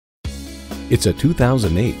It's a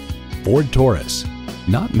 2008 Ford Taurus.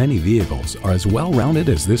 Not many vehicles are as well-rounded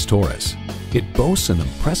as this Taurus. It boasts an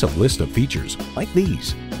impressive list of features like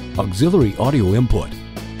these: auxiliary audio input,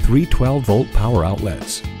 3 12-volt power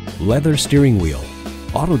outlets, leather steering wheel,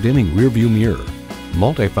 auto-dimming rearview mirror,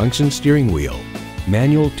 multifunction steering wheel,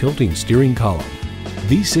 manual tilting steering column,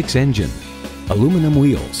 V6 engine, aluminum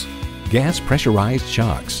wheels, gas pressurized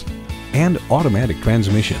shocks, and automatic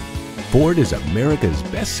transmission. Ford is America's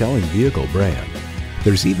best-selling vehicle brand.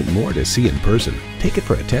 There's even more to see in person. Take it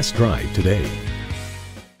for a test drive today.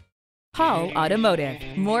 Hall Automotive.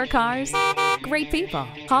 More cars, great people.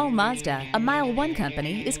 Hall Mazda, a MileOne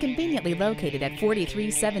company, is conveniently located at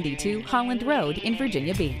 4372 Holland Road in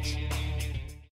Virginia Beach.